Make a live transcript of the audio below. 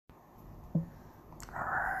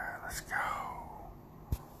Let's go.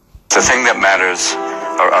 The thing that matters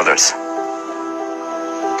are others.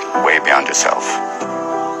 Way beyond yourself.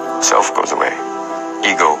 Self goes away.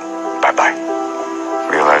 Ego, bye-bye.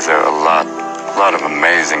 Realize there are a lot of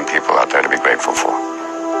amazing people out there to be grateful for.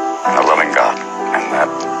 And a loving God. And that,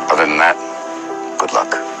 other than that, good luck.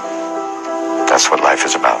 That's what life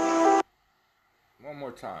is about. One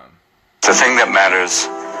more time. The thing that matters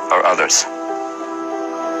are others.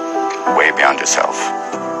 Way beyond yourself.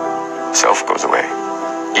 Self goes away.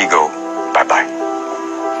 Ego, bye-bye.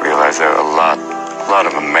 Realize there are a lot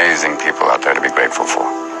of amazing people out there to be grateful for.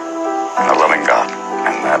 And a loving God.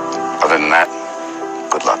 And that, other than that,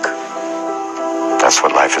 good luck. That's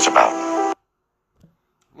what life is about. A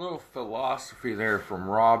little philosophy there from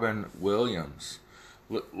Robin Williams.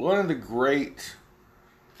 One of the great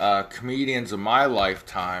comedians of my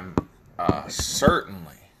lifetime,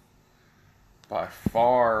 certainly, by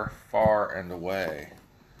far and away,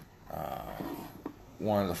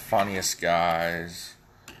 one of the funniest guys.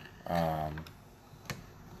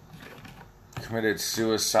 Committed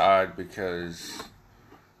suicide because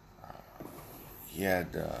he had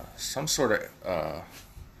some sort of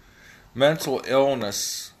mental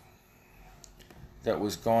illness that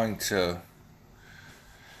was going to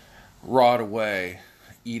rot away,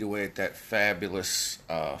 eat away at that fabulous,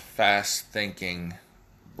 fast-thinking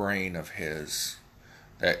brain of his,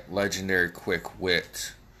 that legendary quick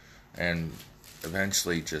wit, and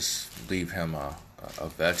eventually just leave him a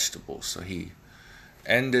vegetable. So he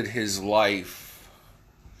ended his life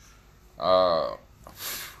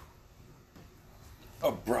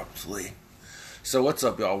abruptly. So what's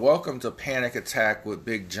up, y'all? Welcome to Panic Attack with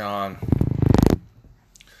Big John.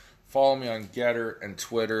 Follow me on Getter and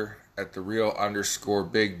Twitter at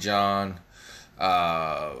 @thereal_Big John.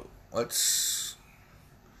 Let's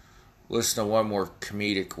listen to one more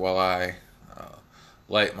comedic while I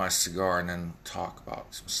light my cigar and then talk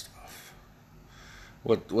about some stuff.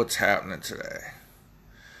 What's happening today?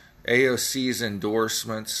 AOC's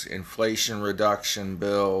endorsements, Inflation Reduction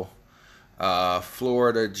Bill,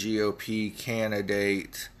 Florida GOP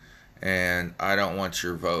candidate, and I don't want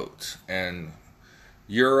your vote. And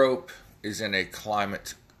Europe is in a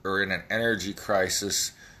climate or in an energy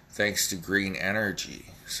crisis thanks to green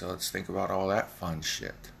energy. So let's think about all that fun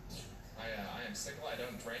shit. I am single. I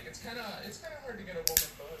don't drink. It's kind of hard to get a woman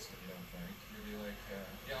buzzed if you don't drink. You'll be like,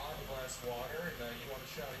 yeah, I'll have a glass of water, and you want a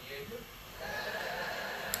shot of Jaeger?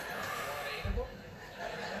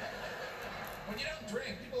 When you don't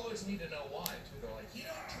drink, people always need to know why, too. They're like, you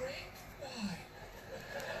don't drink? Why?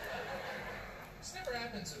 This never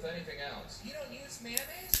happens with anything else. You don't use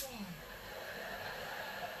mayonnaise? Why?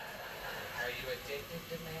 Are you addicted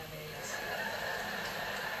to mayonnaise?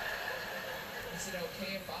 Is it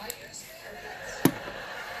okay if I use mayonnaise?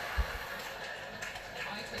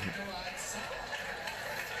 I can go outside.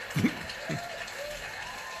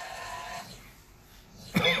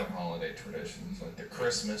 Holiday traditions, like the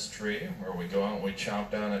Christmas tree, where we go out and we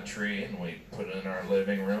chop down a tree and we put it in our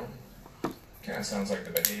living room. Kind of sounds like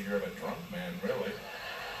the behavior of a drunk man, really.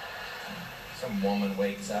 Some woman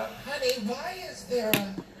wakes up, honey, why is there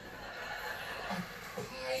a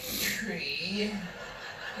pine tree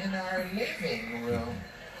in our living room?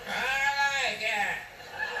 I like it.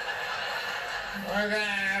 We're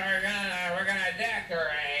gonna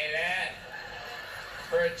decorate it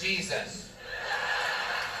for Jesus.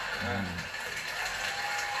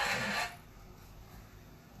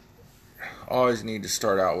 Always need to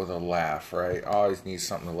start out with a laugh, right? Always need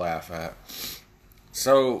something to laugh at.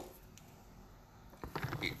 So,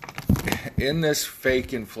 in this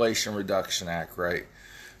fake Inflation Reduction Act, right,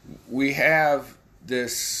 we have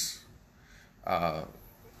this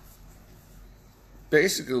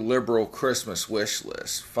basically liberal Christmas wish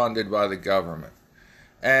list funded by the government.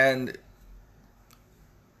 And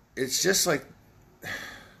it's just like,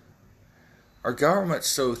 our government's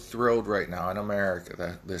so thrilled right now in America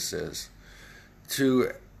that this is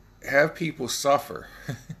to have people suffer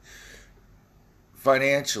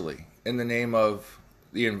financially in the name of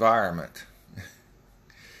the environment.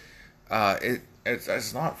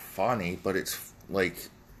 It's not funny, but it's like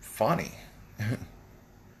funny.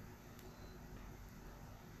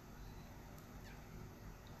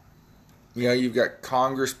 You know, you've got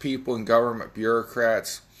Congress people and government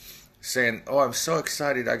bureaucrats saying, oh, I'm so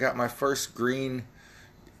excited, I got my first green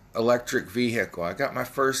electric vehicle, I got my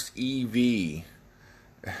first EV.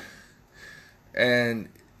 And,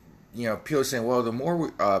 you know, people saying, well, the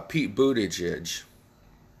more Pete Buttigieg,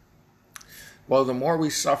 well, the more we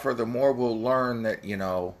suffer, the more we'll learn that, you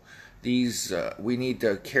know, these, we need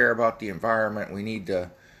to care about the environment, we need to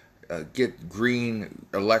get green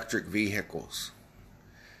electric vehicles.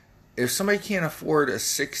 if somebody can't afford a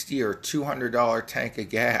 $60 or $200 tank of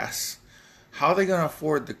gas, how are they going to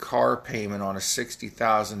afford the car payment on a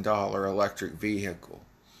 $60,000 electric vehicle?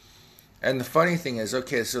 And the funny thing is,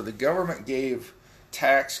 okay, so the government gave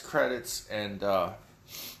tax credits and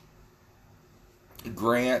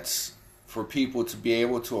grants for people to be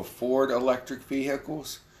able to afford electric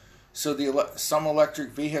vehicles. So some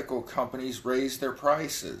electric vehicle companies raised their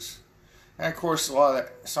prices. And of course,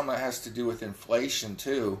 some of that has to do with inflation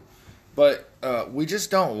too. But we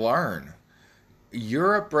just don't learn.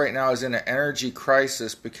 Europe right now is in an energy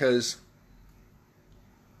crisis because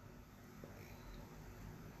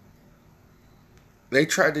they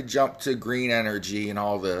tried to jump to green energy and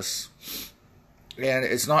all this, and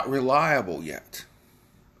it's not reliable yet.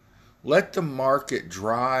 Let the market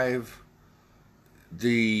drive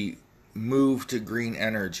the move to green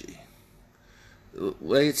energy.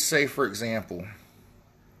 Let's say, for example,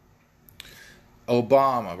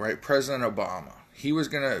 Obama, right? President Obama. He was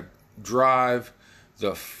going to drive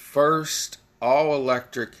the first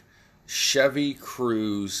all-electric Chevy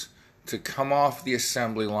Cruze to come off the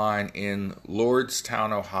assembly line in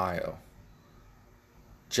Lordstown, Ohio.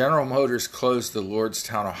 General Motors closed the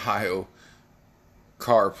Lordstown, Ohio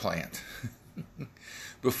car plant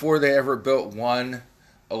before they ever built one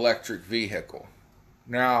electric vehicle.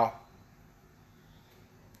 Now,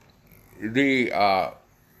 the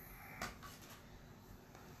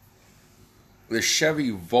Chevy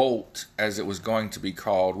Volt, as it was going to be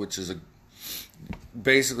called, which is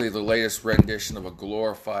basically the latest rendition of a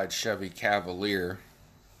glorified Chevy Cavalier,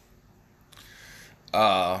 they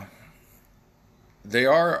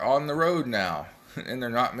are on the road now, and they're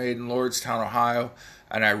not made in Lordstown, Ohio,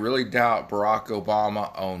 and I really doubt Barack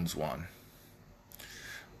Obama owns one.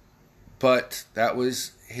 But that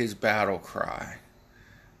was his battle cry.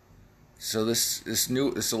 So this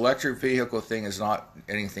electric vehicle thing is not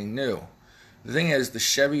anything new. The thing is, the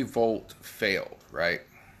Chevy Volt failed, right?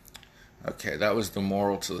 Okay, that was the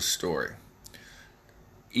moral to the story.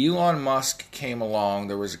 Elon Musk came along.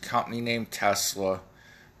 There was a company named Tesla.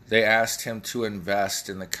 They asked him to invest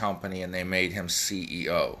in the company, and they made him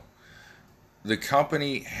CEO. The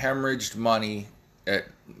company hemorrhaged money at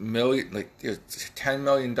 $10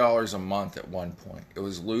 million a month at one point. It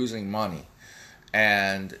was losing money.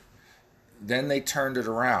 And then they turned it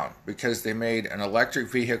around because they made an electric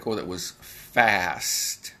vehicle that was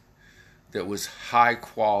fast, that was high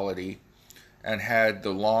quality, and had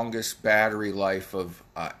the longest battery life of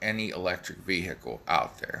any electric vehicle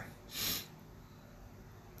out there.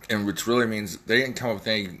 And which really means they didn't come up with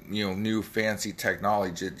any new fancy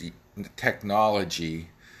technology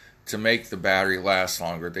to make the battery last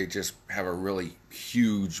longer. They just have a really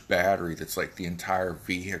huge battery that's like the entire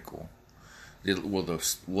vehicle. The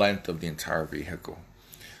length of the entire vehicle,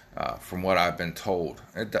 from what I've been told.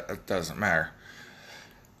 It doesn't matter.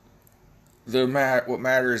 What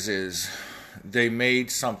matters is they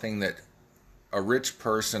made something that a rich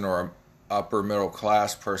person or an upper middle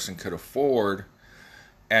class person could afford,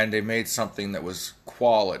 and they made something that was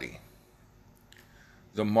quality.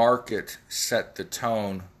 The market set the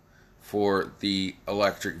tone for the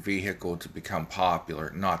electric vehicle to become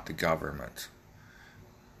popular, not the government.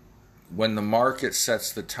 When the market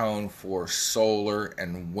sets the tone for solar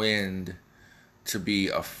and wind to be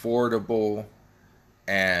affordable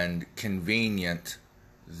and convenient,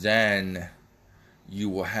 then you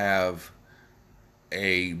will have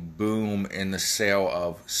a boom in the sale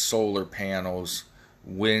of solar panels,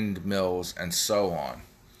 windmills, and so on.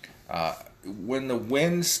 When the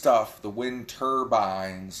wind stuff, the wind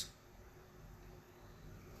turbines,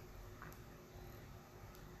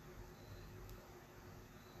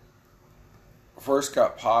 first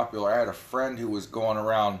got popular, I had a friend who was going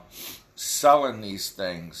around selling these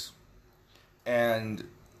things. And,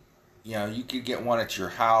 you could get one at your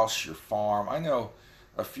house, your farm. I know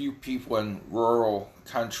a few people in rural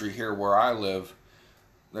country here where I live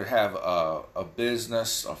that have a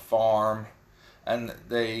business, a farm, and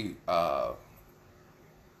they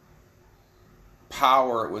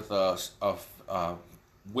power it with a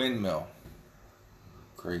windmill.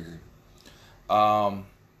 Crazy.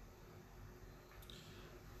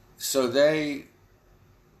 So the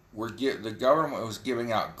government was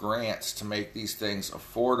giving out grants to make these things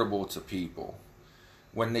affordable to people.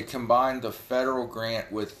 When they combined the federal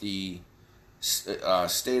grant with the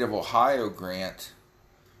state of Ohio grant,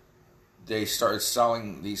 they started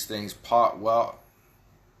selling these things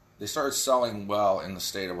They started selling well in the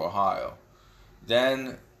state of Ohio.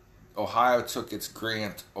 Then Ohio took its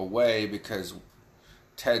grant away because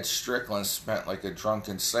Ted Strickland spent like a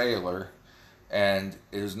drunken sailor, and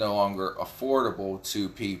it is no longer affordable to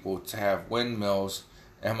people to have windmills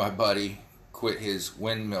and my buddy quit his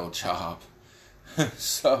windmill job.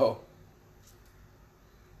 So,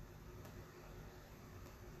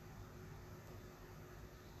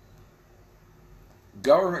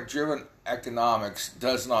 government-driven economics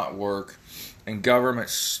does not work, and government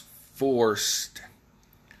forced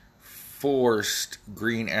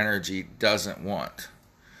green energy doesn't want.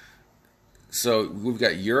 So we've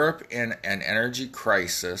got Europe in an energy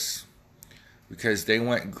crisis because they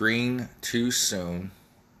went green too soon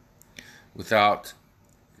without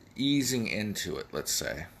easing into it, let's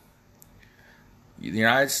say. The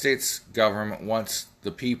United States government wants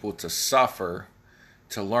the people to suffer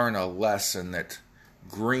to learn a lesson that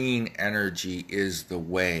green energy is the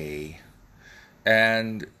way.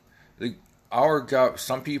 And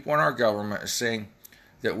some people in our government are saying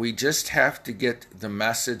that we just have to get the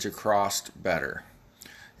message across better.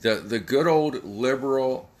 The good old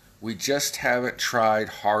liberal, we just haven't tried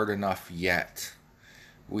hard enough yet.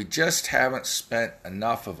 We just haven't spent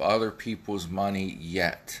enough of other people's money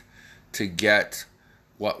yet to get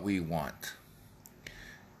what we want.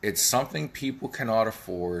 It's something people cannot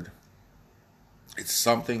afford. It's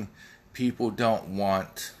something people don't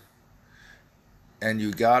want. And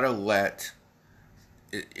you gotta let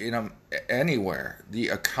anywhere, the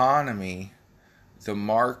economy, the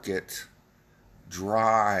market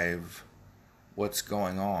drive what's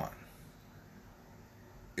going on.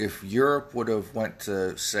 If Europe would have went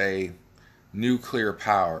to, say, nuclear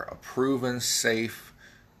power, a proven safe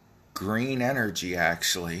green energy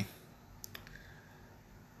actually,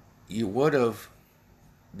 you would have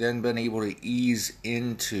then been able to ease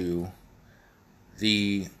into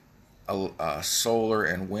the solar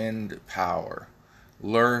and wind power.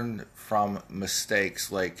 Learn from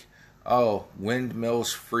mistakes like, oh,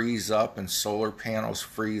 windmills freeze up and solar panels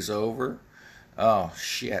freeze over. Oh,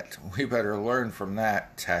 shit. We better learn from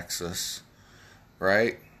that, Texas.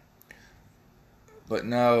 Right? But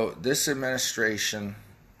no, this administration,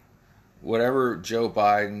 whatever Joe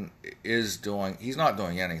Biden is doing, he's not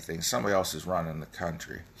doing anything. Somebody else is running the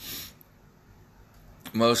country.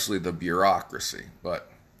 Mostly the bureaucracy,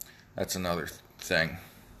 but that's another thing.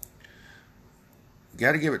 You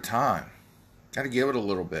got to give it time. Got to give it a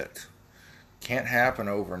little bit. Can't happen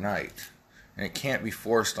overnight. And it can't be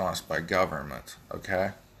forced on us by government,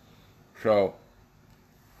 okay? So,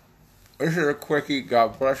 this is a quickie.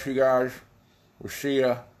 God bless you guys. We'll see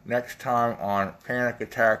you next time on Panic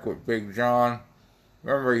Attack with Big John.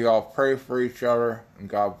 Remember, y'all pray for each other, and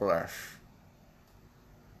God bless.